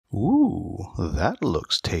Ooh, that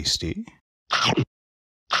looks tasty.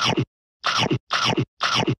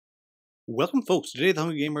 Welcome folks, today the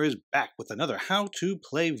Hungry Gamer is back with another how to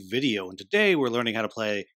play video, and today we're learning how to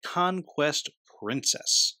play Conquest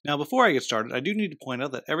Princess. Now before I get started, I do need to point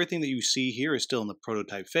out that everything that you see here is still in the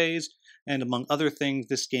prototype phase, and among other things,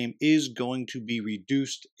 this game is going to be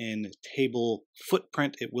reduced in table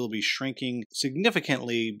footprint. It will be shrinking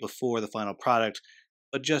significantly before the final product,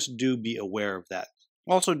 but just do be aware of that.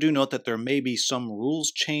 Also do note that there may be some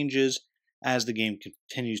rules changes as the game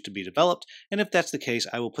continues to be developed, and if that's the case,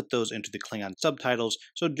 I will put those into the Klingon subtitles,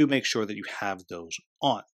 so do make sure that you have those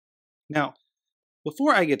on. Now,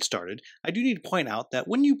 before I get started, I do need to point out that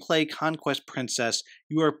when you play Conquest Princess,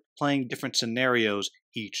 you are playing different scenarios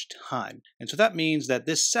each time. And so that means that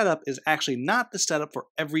this setup is actually not the setup for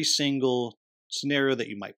every single scenario that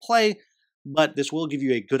you might play, but this will give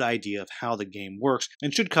you a good idea of how the game works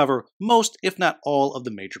and should cover most, if not all, of the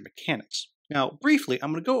major mechanics. Now, briefly,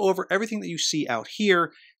 I'm going to go over everything that you see out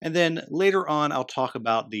here, and then later on I'll talk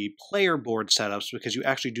about the player board setups, because you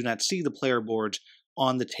actually do not see the player boards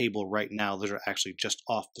on the table right now. Those are actually just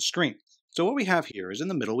off the screen. So what we have here is in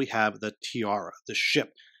the middle we have the Tiara, the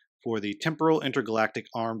ship, for the Temporal Intergalactic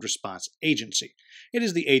Armed Response Agency. It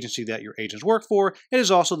is the agency that your agents work for. It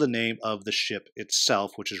is also the name of the ship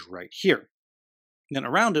itself, which is right here. Then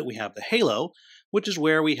around it we have the Halo, which is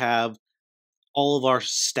where we have all of our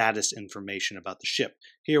status information about the ship.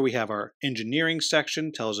 Here we have our engineering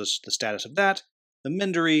section, tells us the status of that, the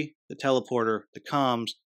Mindery, the teleporter, the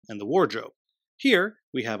comms, and the wardrobe. Here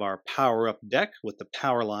we have our power-up deck with the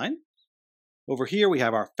power line. Over here we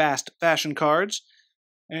have our fast fashion cards,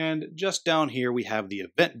 and just down here we have the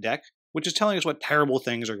event deck, which is telling us what terrible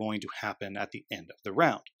things are going to happen at the end of the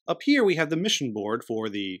round. Up here we have the mission board for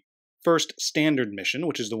the first standard mission,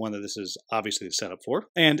 which is the one that this is obviously the setup for.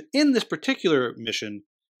 And in this particular mission,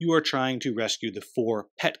 you are trying to rescue the 4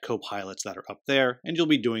 pet co-pilots that are up there, and you'll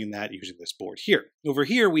be doing that using this board here. Over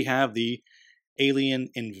here, we have the alien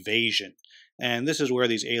invasion. And this is where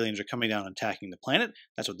these aliens are coming down and attacking the planet.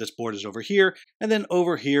 That's what this board is over here. And then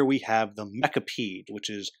over here, we have the Mechapede, which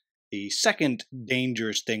is the second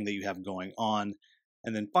dangerous thing that you have going on.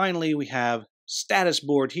 And then finally, we have status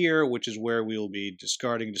board here, which is where we will be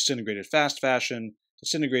discarding disintegrated fast fashion,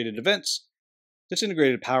 disintegrated events,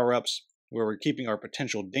 disintegrated power-ups, where we're keeping our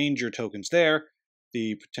potential danger tokens there,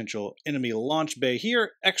 the potential enemy launch bay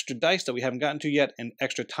here, extra dice that we haven't gotten to yet, and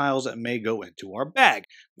extra tiles that may go into our bag.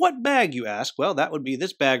 What bag, you ask? Well, that would be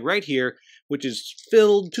this bag right here, which is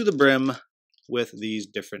filled to the brim with these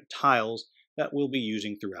different tiles that we'll be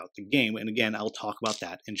using throughout the game. And again, I'll talk about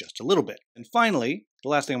that in just a little bit. And finally, the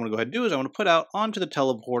last thing I'm going to go ahead and do is I want to put out onto the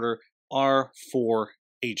teleporter our 4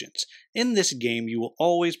 agents. In this game, you will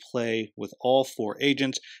always play with all 4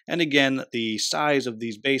 agents. And again, the size of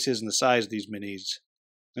these bases and the size of these minis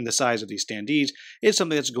and the size of these standees is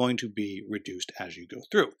something that's going to be reduced as you go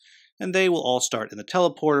through. And they will all start in the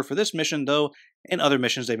teleporter for this mission, though in other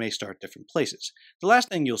missions they may start different places. The last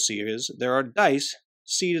thing you'll see is there are dice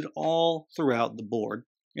seated all throughout the board,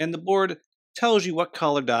 and the board tells you what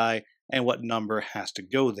color die and what number has to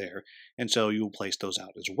go there, and so you will place those out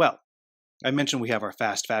as well. I mentioned we have our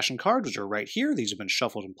fast fashion cards, which are right here. These have been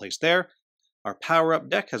shuffled and placed there. Our power-up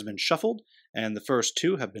deck has been shuffled, and the first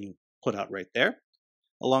 2 have been put out right there.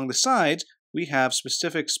 Along the sides, we have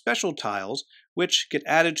specific special tiles which get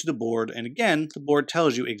added to the board, and again, the board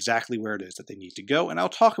tells you exactly where it is that they need to go, and I'll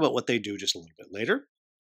talk about what they do just a little bit later.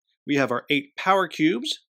 We have our 8 power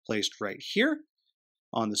cubes placed right here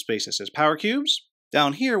on the space that says power cubes.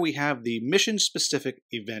 Down here we have the mission-specific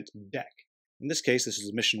event deck. In this case, this is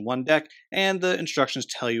the mission 1 deck, and the instructions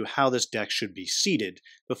tell you how this deck should be seated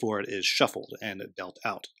before it is shuffled and dealt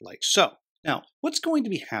out, like so. Now, what's going to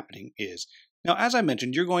be happening is, now as I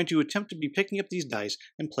mentioned, you're going to attempt to be picking up these dice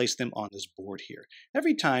and place them on this board here.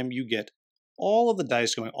 Every time you get all of the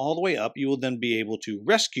dice going all the way up, you will then be able to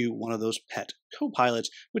rescue one of those pet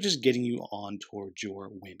co-pilots, which is getting you on towards your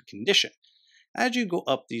win condition. As you go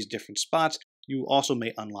up these different spots, you also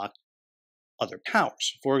may unlock other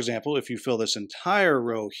powers. For example, if you fill this entire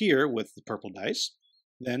row here with the purple dice,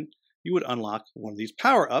 then you would unlock one of these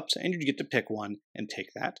power-ups, and you get to pick one and take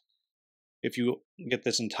that. If you get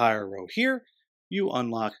this entire row here, you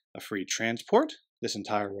unlock a free transport. This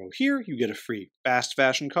entire row here, you get a free fast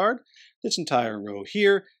fashion card. This entire row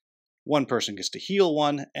here, one person gets to heal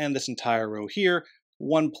one, and this entire row here,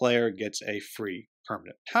 one player gets a free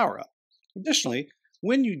permanent power-up. Additionally,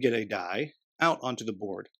 when you get a die out onto the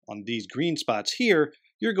board on these green spots here,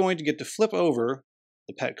 you're going to get to flip over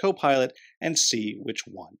the pet co-pilot and see which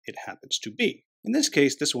one it happens to be. In this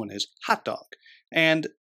case, this one is Hot Dog, and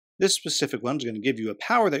This specific one is going to give you a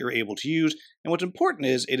power that you're able to use, and what's important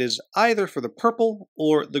is it is either for the purple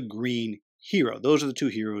or the green hero. Those are the two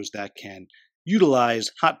heroes that can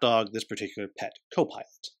utilize Hot Dog, this particular pet co-pilot.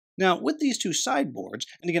 Now, with these two sideboards,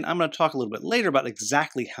 and again, I'm going to talk a little bit later about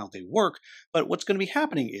exactly how they work, but what's going to be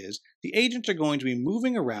happening is the agents are going to be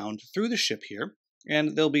moving around through the ship here,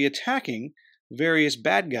 and they'll be attacking various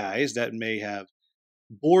bad guys that may have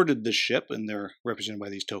boarded the ship, and they're represented by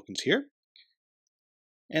these tokens here.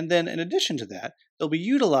 And then in addition to that, they'll be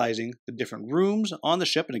utilizing the different rooms on the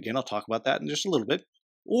ship, and again, I'll talk about that in just a little bit,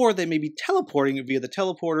 or they may be teleporting via the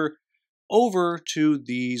teleporter over to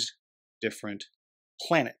these different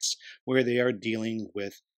planets where they are dealing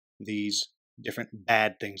with these different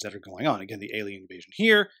bad things that are going on. Again, the alien invasion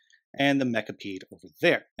here and the mechapede over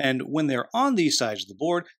there. And when they're on these sides of the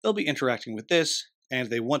board, they'll be interacting with this, and if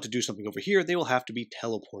they want to do something over here, they will have to be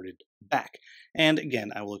teleported back. And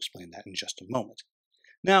again, I will explain that in just a moment.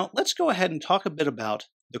 Now, let's go ahead and talk a bit about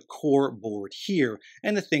the core board here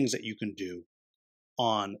and the things that you can do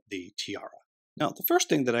on the tiara. Now, the first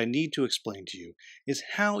thing that I need to explain to you is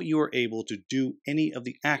how you are able to do any of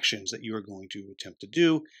the actions that you are going to attempt to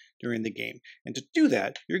do during the game. And to do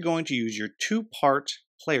that, you're going to use your two-part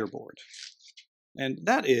player board. And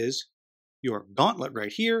that is your gauntlet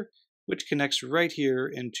right here, which connects right here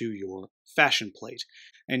into your fashion plate.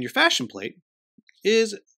 And your fashion plate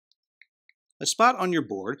is a spot on your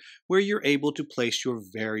board where you're able to place your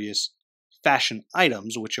various fashion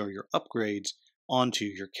items, which are your upgrades, onto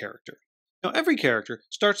your character. Now, every character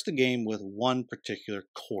starts the game with one particular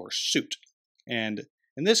core suit. And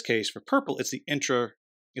in this case, for purple, it's the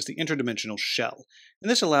interdimensional shell.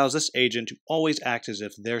 And this allows this agent to always act as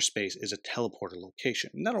if their space is a teleporter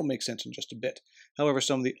location. And that'll make sense in just a bit. However,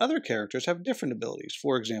 some of the other characters have different abilities.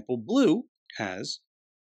 For example, blue has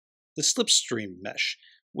the slipstream mesh,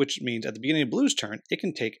 which means at the beginning of Blue's turn, it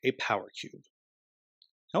can take a power cube.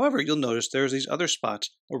 However, you'll notice there's these other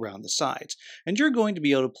spots around the sides, and you're going to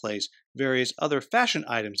be able to place various other fashion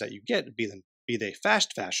items that you get, be they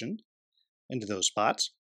fast fashion, into those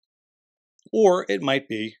spots, or it might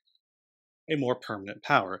be a more permanent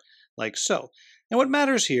power, like so. And what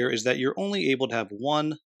matters here is that you're only able to have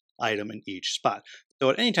one item in each spot. So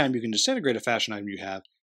at any time, you can disintegrate a fashion item you have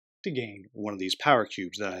to gain one of these power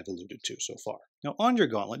cubes that I've alluded to so far. Now, on your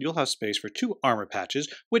gauntlet, you'll have space for 2 armor patches,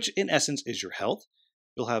 which in essence is your health.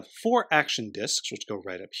 You'll have 4 action discs, which go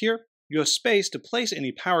right up here. You have space to place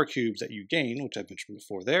any power cubes that you gain, which I've mentioned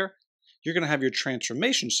before there. You're going to have your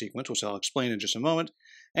transformation sequence, which I'll explain in just a moment.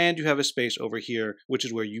 And you have a space over here, which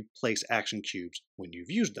is where you place action cubes when you've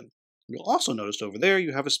used them. You'll also notice over there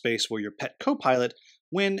you have a space for your pet co-pilot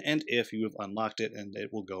when and if you have unlocked it, and it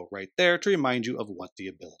will go right there to remind you of what the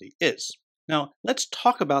ability is. Now, let's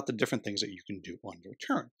talk about the different things that you can do on your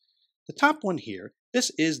turn. The top one here,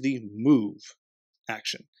 this is the move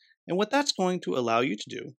action. And what that's going to allow you to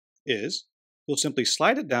do is you'll simply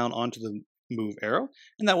slide it down onto the move arrow,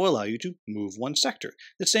 and that will allow you to move one sector.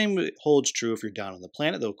 The same holds true if you're down on the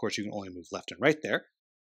planet, though of course you can only move left and right there.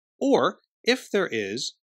 Or if there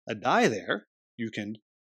is a die there, you can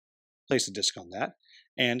place a disc on that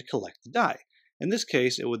and collect the die. In this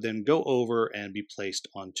case, it would then go over and be placed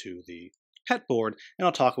onto the pet board, and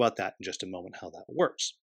I'll talk about that in just a moment, how that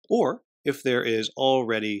works. Or if there is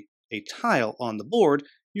already a tile on the board,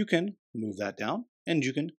 you can move that down and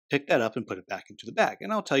you can pick that up and put it back into the bag.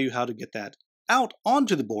 And I'll tell you how to get that out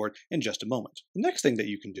onto the board in just a moment. The next thing that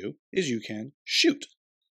you can do is you can shoot.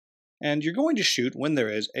 And you're going to shoot when there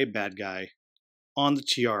is a bad guy on the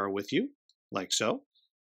tiara with you, like so.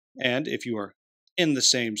 And if you are in the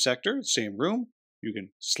same sector, same room, you can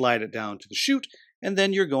slide it down to the shoot, and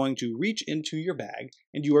then you're going to reach into your bag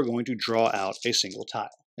and you are going to draw out a single tile.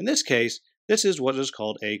 In this case, this is what is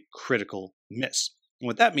called a critical miss. And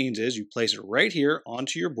what that means is you place it right here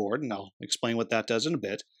onto your board, and I'll explain what that does in a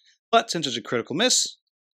bit. But since it's a critical miss,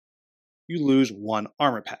 you lose 1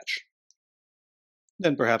 armor patch.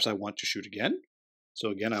 Then perhaps I want to shoot again. So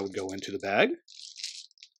again, I would go into the bag.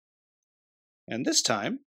 And this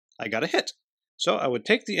time, I got a hit. So I would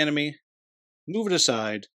take the enemy, move it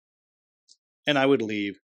aside, and I would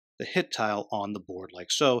leave the hit tile on the board like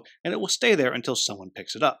so, and it will stay there until someone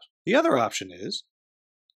picks it up. The other option is,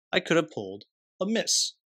 I could have pulled a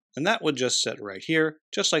miss, and that would just sit right here,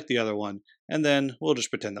 just like the other one, and then we'll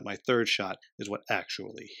just pretend that my third shot is what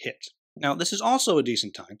actually hit. Now, this is also a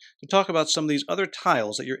decent time to talk about some of these other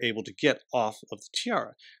tiles that you're able to get off of the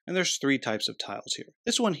tiara, and there's 3 types of tiles here.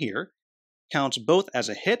 This one here counts both as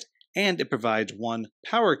a hit, and it provides 1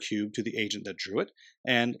 power cube to the agent that drew it,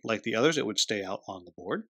 and like the others, it would stay out on the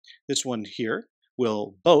board. This one here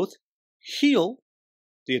will both heal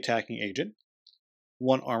the attacking agent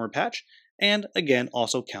 1 armor patch, and again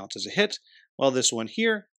also counts as a hit, while this one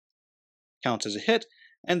here counts as a hit,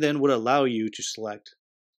 and then would allow you to select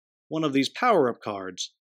one of these power-up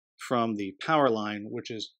cards from the power line, which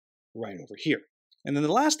is right over here. And then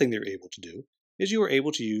the last thing they're able to do is you are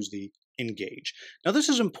able to use the engage. Now this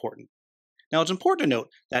is important. Now it's important to note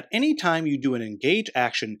that anytime you do an engage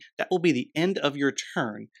action, that will be the end of your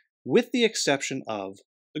turn, with the exception of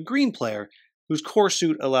the green player, whose core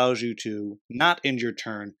suit allows you to not end your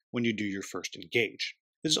turn when you do your first engage.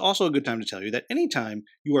 This is also a good time to tell you that anytime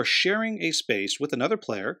you are sharing a space with another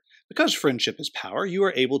player, because friendship is power, you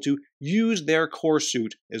are able to use their core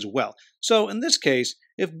suit as well. So in this case,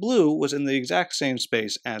 if blue was in the exact same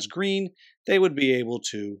space as green, they would be able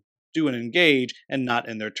to do an engage and not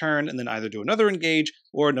end their turn, and then either do another engage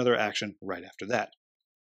or another action right after that.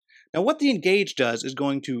 Now what the engage does is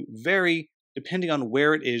going to vary depending on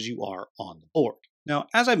where it is you are on the board. Now,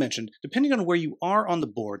 as I mentioned, depending on where you are on the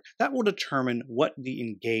board, that will determine what the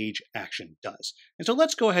engage action does. And so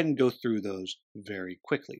let's go ahead and go through those very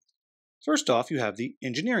quickly. First off, you have the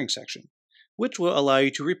engineering section, which will allow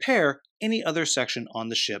you to repair any other section on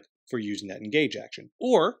the ship for using that engage action.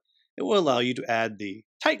 Or it will allow you to add the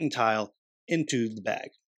Titan tile into the bag.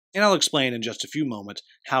 And I'll explain in just a few moments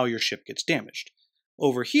how your ship gets damaged.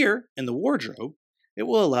 Over here in the wardrobe, it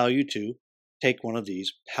will allow you to take one of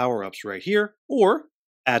these power-ups right here, or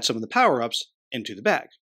add some of the power-ups into the bag.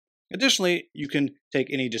 Additionally, you can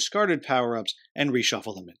take any discarded power-ups and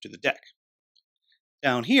reshuffle them into the deck.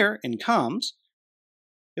 Down here in comms,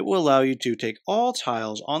 it will allow you to take all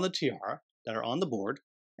tiles on the tiara that are on the board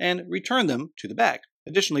and return them to the bag.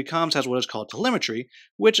 Additionally, comms has what is called telemetry,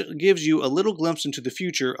 which gives you a little glimpse into the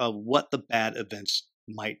future of what the bad events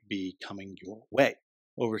might be coming your way.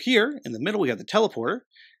 Over here in the middle, we have the teleporter,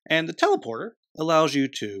 and the teleporter allows you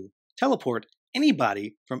to teleport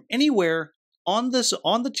anybody from anywhere on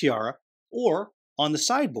the tiara or on the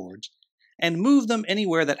sideboards and move them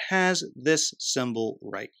anywhere that has this symbol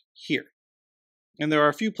right here. And there are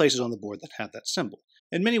a few places on the board that have that symbol.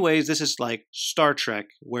 In many ways, this is like Star Trek,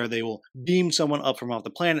 where they will beam someone up from off the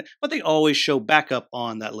planet, but they always show back up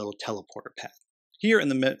on that little teleporter pad. Here in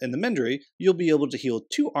the Mendery, you'll be able to heal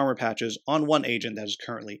 2 armor patches on one agent that is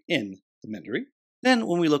currently in the Mendery. Then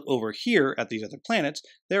when we look over here at these other planets,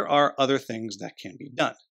 there are other things that can be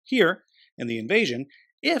done. Here in the invasion,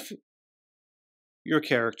 if your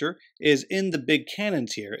character is in the big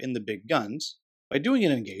cannons here, in the big guns, by doing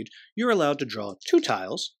an engage, you're allowed to draw 2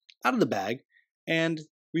 tiles out of the bag and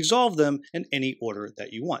resolve them in any order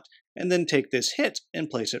that you want. And then take this hit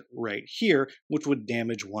and place it right here, which would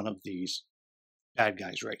damage one of these bad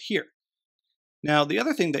guys right here. Now, the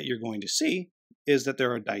other thing that you're going to see is that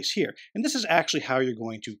there are dice here. And this is actually how you're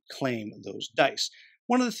going to claim those dice.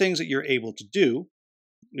 One of the things that you're able to do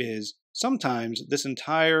is sometimes this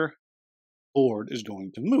entire board is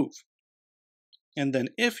going to move. And then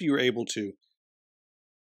if you're able to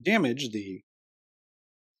damage the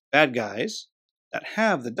bad guys that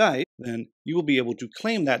have the die, then you will be able to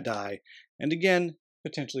claim that die and again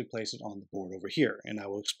potentially place it on the board over here, and I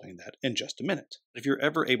will explain that in just a minute. If you're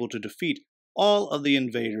ever able to defeat all of the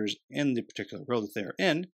invaders in the particular row that they're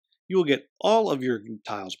in, you will get all of your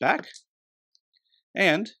tiles back,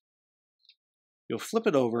 and you'll flip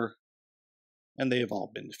it over, and they have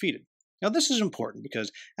all been defeated. Now this is important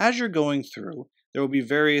because as you're going through, there will be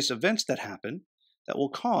various events that happen that will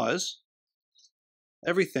cause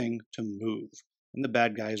everything to move, and the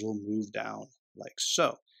bad guys will move down like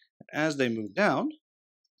so. As they move down,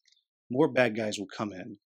 more bad guys will come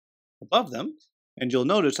in above them, and you'll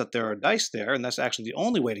notice that there are dice there, and that's actually the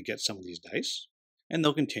only way to get some of these dice, and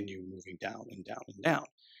they'll continue moving down and down and down.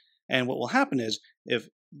 And what will happen is, if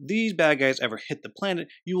these bad guys ever hit the planet,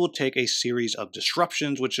 you will take a series of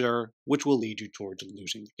disruptions which will lead you towards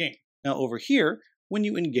losing the game. Now over here, when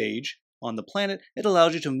you engage on the planet, it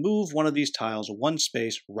allows you to move one of these tiles one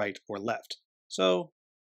space right or left. So,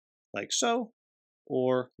 like so,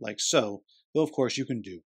 or like so, though of course you can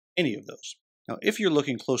do any of those. Now, if you're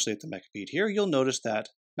looking closely at the mech feed here, you'll notice that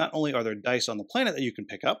not only are there dice on the planet that you can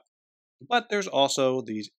pick up, but there's also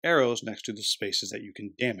these arrows next to the spaces that you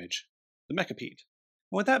can damage the mechapede.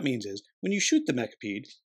 And what that means is, when you shoot the mechapede,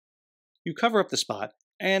 you cover up the spot,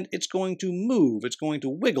 and it's going to move, it's going to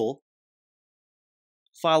wiggle,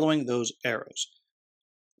 following those arrows.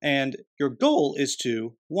 And your goal is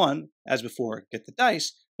to, one, as before, get the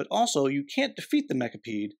dice, but also you can't defeat the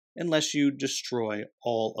mechapede unless you destroy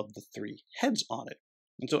all of the 3 heads on it.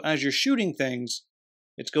 And so as you're shooting things,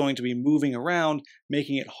 it's going to be moving around,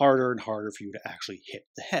 making it harder and harder for you to actually hit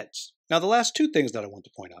the heads. Now the last 2 things that I want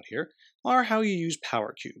to point out here are how you use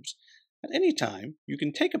power cubes. At any time, you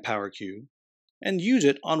can take a power cube and use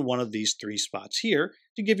it on one of these 3 spots here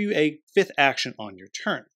to give you a 5th action on your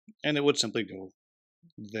turn. And it would simply go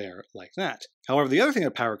there like that. However, the other thing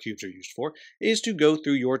that power cubes are used for is to go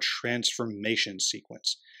through your transformation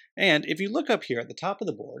sequence. And if you look up here at the top of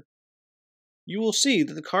the board, you will see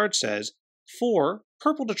that the card says for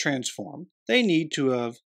purple to transform, they need to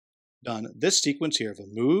have done this sequence here of a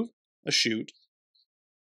move, a shoot,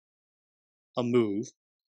 a move,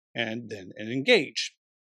 and then an engage.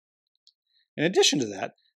 In addition to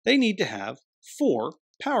that, they need to have 4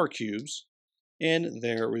 power cubes in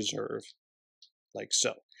their reserve, like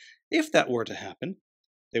so. If that were to happen,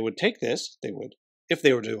 they would take this, if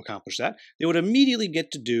they were to accomplish that, they would immediately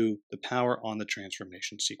get to do the power on the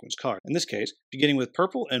transformation sequence card. In this case, beginning with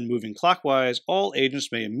purple and moving clockwise, all agents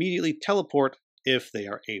may immediately teleport if they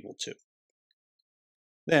are able to.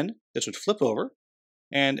 Then this would flip over,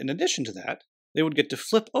 and in addition to that, they would get to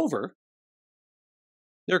flip over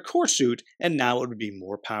their core suit, and now it would be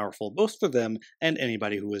more powerful both for them and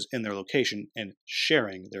anybody who is in their location and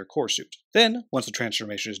sharing their core suit. Then, once the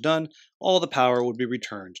transformation is done, all the power would be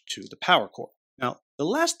returned to the power core. Now, the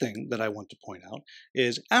last thing that I want to point out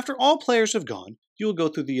is after all players have gone, you will go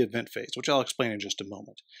through the event phase, which I'll explain in just a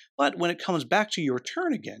moment. But when it comes back to your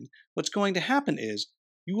turn again, what's going to happen is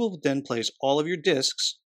you will then place all of your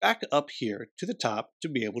discs back up here to the top to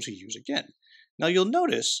be able to use again. Now you'll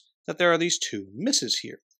notice that there are these 2 misses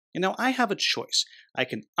here. And now I have a choice. I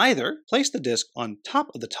can either place the disc on top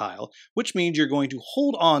of the tile, which means you're going to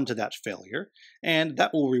hold on to that failure, and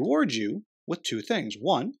that will reward you with 2 things.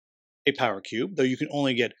 1, a power cube, though you can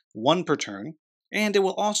only get 1 per turn, and it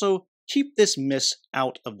will also keep this miss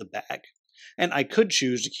out of the bag. And I could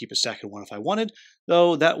choose to keep a second one if I wanted,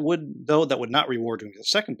 though that would not reward me with a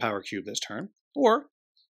second power cube this turn, or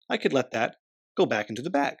I could let that go back into the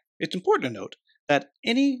bag. It's important to note that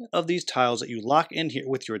any of these tiles that you lock in here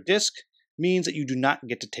with your disc means that you do not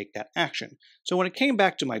get to take that action. So when it came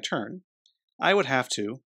back to my turn, I would have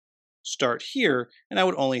to start here, and I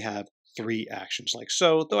would only have 3 actions like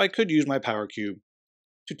so, though I could use my power cube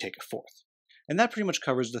to take a 4th. And that pretty much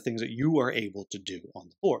covers the things that you are able to do on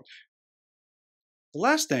the board. The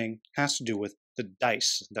last thing has to do with the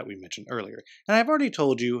dice that we mentioned earlier. And I've already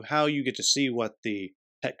told you how you get to see what the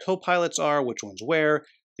pet co-pilots are, which ones where,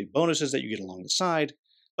 the bonuses that you get along the side,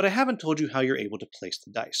 but I haven't told you how you're able to place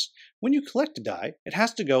the dice. When you collect a die, it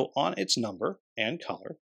has to go on its number and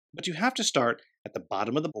color, but you have to start at the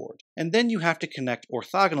bottom of the board, and then you have to connect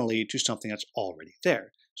orthogonally to something that's already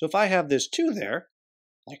there. So if I have this 2 there,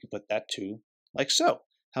 I can put that 2 like so.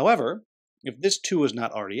 However, if this 2 is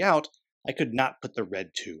not already out, I could not put the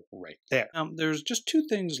red 2 right there. There's just 2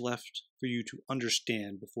 things left for you to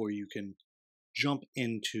understand before you can jump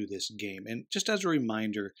into this game. And just as a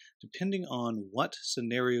reminder, depending on what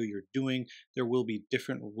scenario you're doing, there will be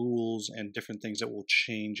different rules and different things that will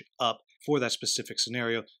change up for that specific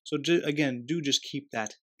scenario. So again, do just keep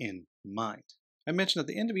that in mind. I mentioned at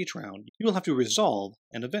the end of each round, you will have to resolve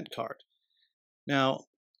an event card. Now,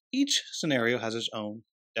 each scenario has its own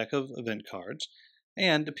deck of event cards,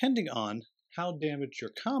 and depending on how damaged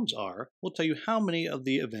your comms are, will tell you how many of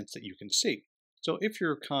the events that you can see. So if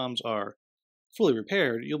your comms are fully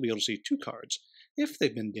repaired, you'll be able to see 2 cards. If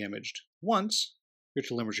they've been damaged once, your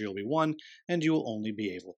telemetry will be 1, and you will only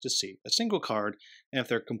be able to see a single card, and if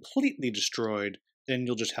they're completely destroyed, then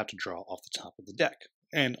you'll just have to draw off the top of the deck.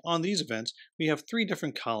 And on these events, we have 3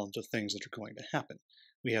 different columns of things that are going to happen.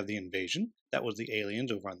 We have the invasion, that was the aliens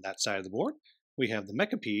over on that side of the board. We have the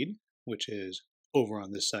mechapede, which is over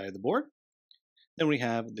on this side of the board. Then we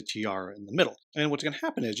have the tiara in the middle. And what's going to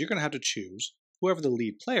happen is you're going to have to choose, whoever the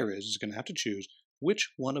lead player is going to have to choose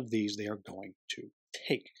which one of these they are going to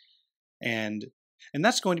take. And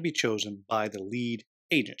that's going to be chosen by the lead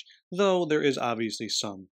agent, though there is obviously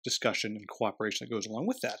some discussion and cooperation that goes along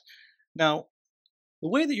with that. Now, the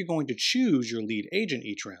way that you're going to choose your lead agent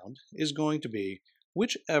each round is going to be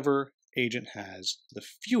whichever agent has the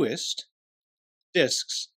fewest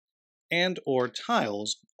discs and or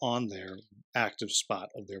tiles on their active spot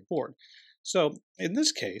of their board. So in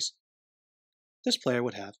this case, this player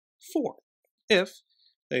would have 4. If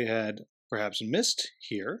they had perhaps missed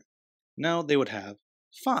here, now they would have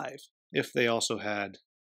 5. If they also had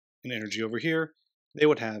an energy over here, they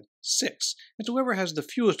would have 6. And so whoever has the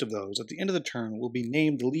fewest of those at the end of the turn will be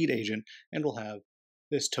named the lead agent and will have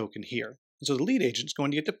this token here. And so the lead agent is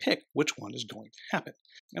going to get to pick which one is going to happen.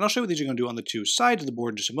 And I'll show you what these are going to do on the 2 sides of the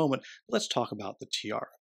board in just a moment. But let's talk about the tiara.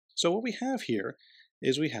 So what we have here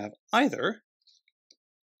is we have either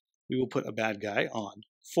we will put a bad guy on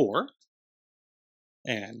 4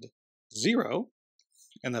 and 0,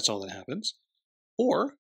 and that's all that happens,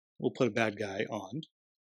 or we'll put a bad guy on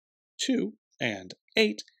 2 and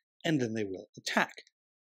 8, and then they will attack.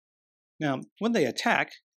 Now, when they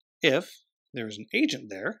attack, if there is an agent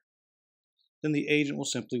there, then the agent will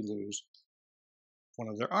simply lose one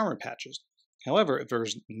of their armor patches. However, if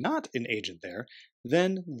there's not an agent there,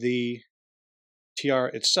 then the TR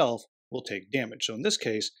itself will take damage. So in this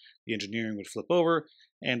case, the engineering would flip over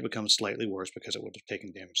and become slightly worse because it would have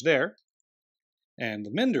taken damage there. And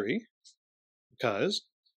the Mindery, because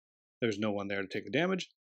there's no one there to take the damage,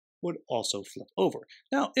 would also flip over.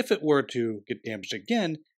 Now, if it were to get damaged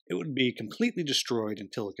again, it would be completely destroyed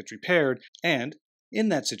until it gets repaired, and in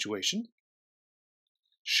that situation,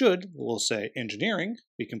 should, we'll say, engineering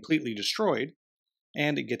be completely destroyed,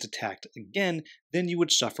 and it gets attacked again, then you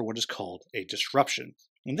would suffer what is called a disruption.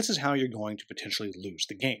 And this is how you're going to potentially lose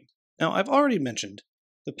the game. Now, I've already mentioned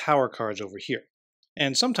the power cards over here.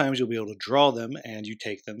 And sometimes you'll be able to draw them, and you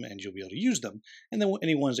take them, and you'll be able to use them. And then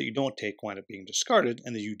any ones that you don't take wind up being discarded,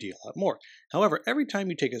 and then you deal out more. However, every time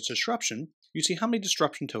you take a disruption, you see how many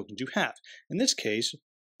disruption tokens you have. In this case,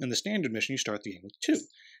 in the standard mission, you start the game with 2.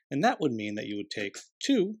 And that would mean that you would take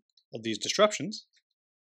 2 of these disruptions,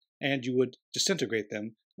 and you would disintegrate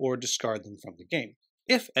them or discard them from the game.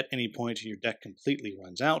 If at any point your deck completely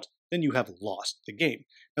runs out, then you have lost the game.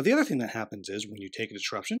 Now, the other thing that happens is when you take a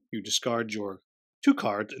disruption, you discard your 2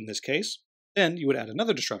 cards in this case, then you would add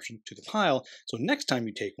another disruption to the pile, so next time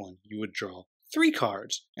you take one, you would draw 3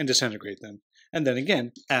 cards and disintegrate them, and then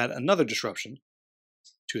again, add another disruption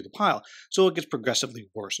to the pile. So it gets progressively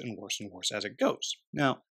worse and worse and worse as it goes.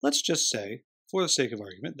 Now, let's just say, for the sake of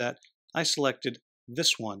argument, that I selected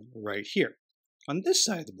this one right here. On this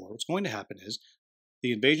side of the board, what's going to happen is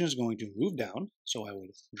the invasion is going to move down, so I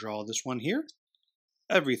would draw this one here,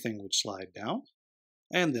 everything would slide down,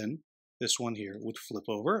 and then this one here would flip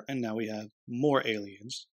over, and now we have more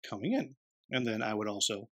aliens coming in. And then I would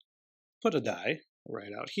also put a die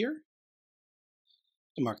right out here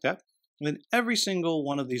to mark that. And then every single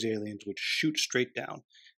one of these aliens would shoot straight down.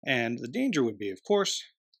 And the danger would be, of course,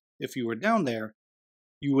 if you were down there,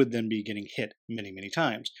 you would then be getting hit many, many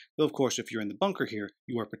times. Though, of course, if you're in the bunker here,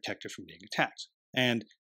 you are protected from being attacked. And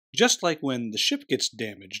just like when the ship gets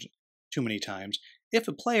damaged too many times, if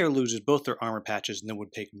a player loses both their armor patches and then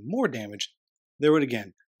would take more damage, there would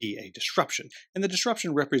again be a disruption. And the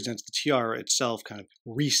disruption represents the tiara itself kind of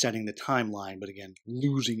resetting the timeline, but again,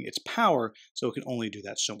 losing its power, so it can only do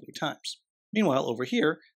that so many times. Meanwhile, over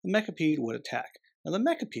here, the Mechapede would attack. Now the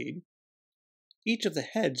Mechapede, each of the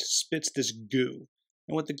heads spits this goo.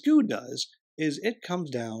 And what the goo does is it comes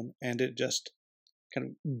down and it just kind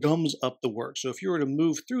of gums up the work. So if you were to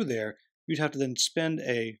move through there, you'd have to then spend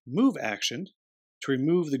a move action to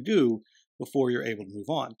remove the goo before you're able to move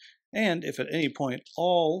on. And if at any point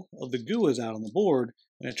all of the goo is out on the board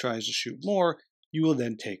and it tries to shoot more, you will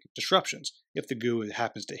then take disruptions. If the goo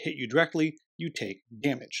happens to hit you directly, you take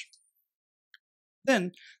damage.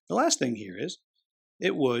 Then the last thing here is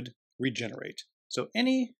it would regenerate. So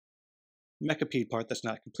any Mechapede part that's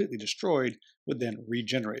not completely destroyed would then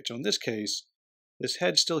regenerate. So in this case, this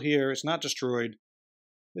head's still here, it's not destroyed.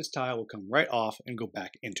 This tile will come right off and go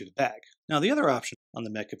back into the bag. Now the other option on the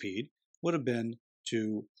Mechapede would have been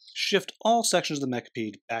to shift all sections of the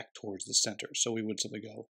Mechapede back towards the center. So we would simply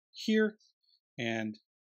go here and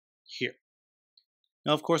here.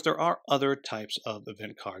 Now of course there are other types of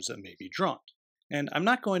event cards that may be drawn. And I'm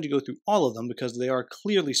not going to go through all of them because they are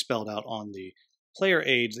clearly spelled out on the player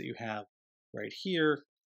aids that you have right here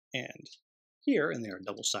and here, and they are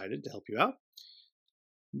double-sided to help you out.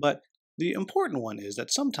 But the important one is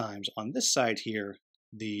that sometimes on this side here,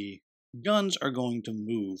 the guns are going to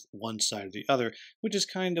move one side or the other, which is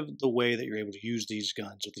kind of the way that you're able to use these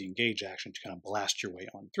guns with the engage action to kind of blast your way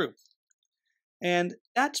on through. And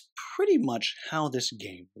that's pretty much how this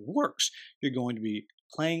game works. You're going to be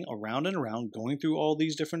playing around and around, going through all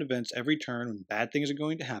these different events every turn when bad things are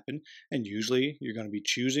going to happen, and usually you're going to be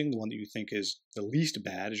choosing the one that you think is the least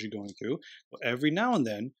bad as you're going through. But every now and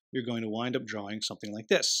then, you're going to wind up drawing something like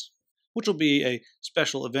this, which will be a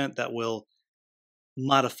special event that will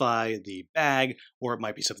modify the bag, or it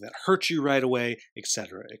might be something that hurts you right away,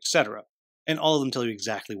 etc., etc. And all of them tell you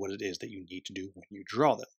exactly what it is that you need to do when you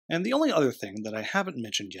draw them. And the only other thing that I haven't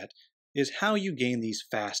mentioned yet is how you gain these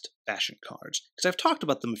fast fashion cards, because I've talked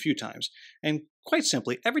about them a few times, and quite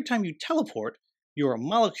simply, every time you teleport, your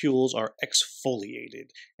molecules are exfoliated,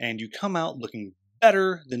 and you come out looking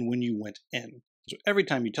better than when you went in. So every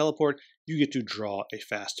time you teleport, you get to draw a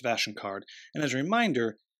fast fashion card, and as a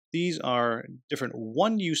reminder, these are different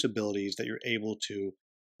one-use abilities that you're able to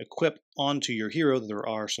equip onto your hero. There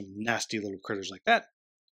are some nasty little critters like that,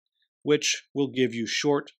 which will give you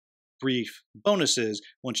short, brief bonuses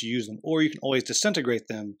once you use them, or you can always disintegrate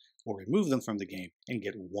them or remove them from the game and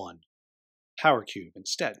get 1 power cube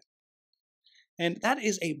instead. And that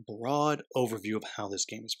is a broad overview of how this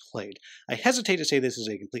game is played. I hesitate to say this is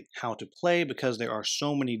a complete how to play because there are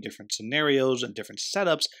so many different scenarios and different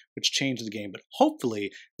setups which change the game, but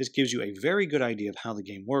hopefully this gives you a very good idea of how the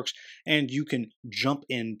game works and you can jump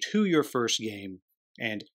into your first game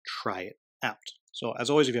and try it out. So as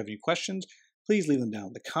always, if you have any questions, please leave them down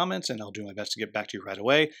in the comments and I'll do my best to get back to you right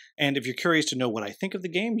away. And if you're curious to know what I think of the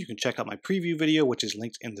game, you can check out my preview video, which is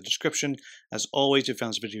linked in the description. As always, if you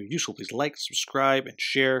found this video useful, please like, subscribe, and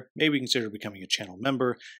share. Maybe consider becoming a channel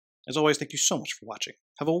member. As always, thank you so much for watching.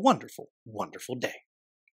 Have a wonderful, wonderful day.